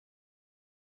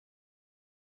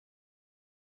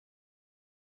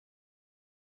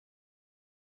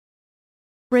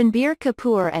Ranbir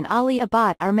Kapoor and Alia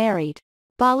Bhatt are married.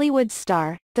 Bollywood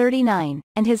star, 39,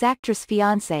 and his actress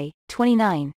fiancée,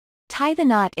 29, tie the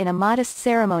knot in a modest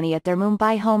ceremony at their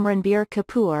Mumbai home. Ranbir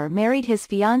Kapoor married his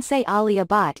fiancée Alia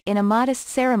Bhatt in a modest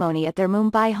ceremony at their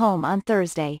Mumbai home on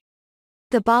Thursday.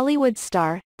 The Bollywood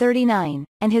star, 39,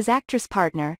 and his actress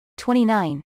partner,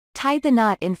 29, tied the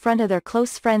knot in front of their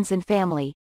close friends and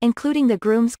family, including the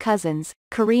groom's cousins,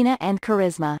 Kareena and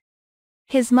Charisma.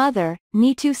 His mother,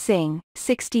 Neetu Singh,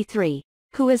 63,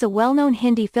 who is a well-known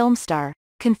Hindi film star,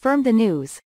 confirmed the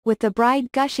news, with the bride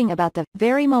gushing about the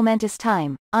very momentous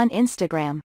time on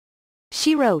Instagram.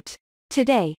 She wrote,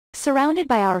 "Today, surrounded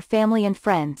by our family and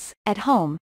friends, at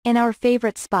home, in our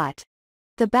favorite spot,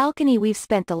 the balcony we've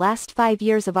spent the last 5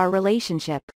 years of our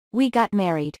relationship, we got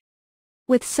married.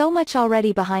 With so much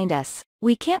already behind us,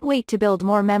 we can't wait to build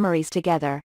more memories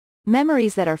together.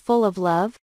 Memories that are full of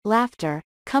love, laughter,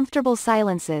 comfortable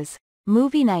silences,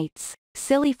 movie nights,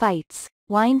 silly fights,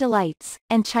 wine delights,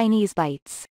 and Chinese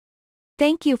bites.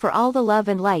 Thank you for all the love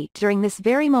and light during this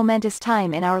very momentous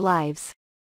time in our lives.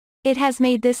 It has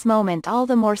made this moment all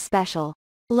the more special.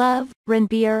 Love."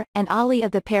 Ranbir and Alia.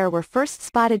 The pair were first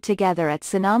spotted together at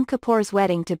Sonam Kapoor's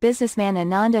wedding to businessman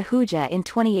Anand Ahuja in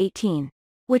 2018,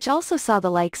 which also saw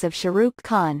the likes of Shah Rukh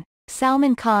Khan,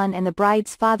 Salman Khan and the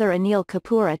bride's father Anil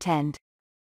Kapoor attend.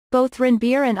 Both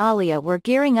Ranbir and Alia were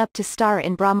gearing up to star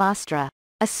in Brahmastra,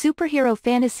 a superhero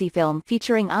fantasy film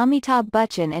featuring Amitabh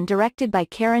Bachchan and directed by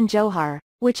Karan Johar,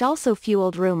 which also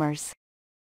fueled rumors.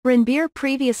 Ranbir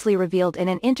previously revealed in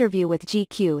an interview with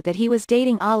GQ that he was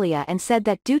dating Alia and said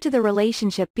that due to the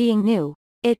relationship being new,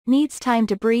 it needs time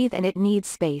to breathe and it needs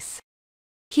space.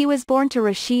 He was born to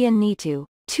Rishi and Neetu,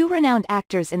 two renowned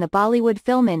actors in the Bollywood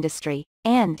film industry,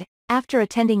 and, after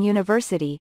attending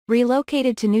university,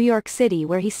 relocated to New York City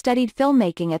where he studied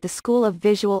filmmaking at the School of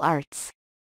Visual Arts.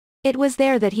 It was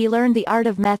there that he learned the art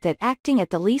of method acting at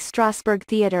the Lee Strasberg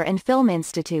Theatre and Film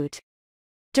Institute.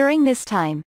 During this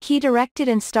time, he directed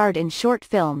and starred in short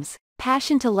films,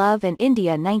 Passion to Love and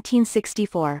India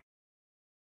 1964.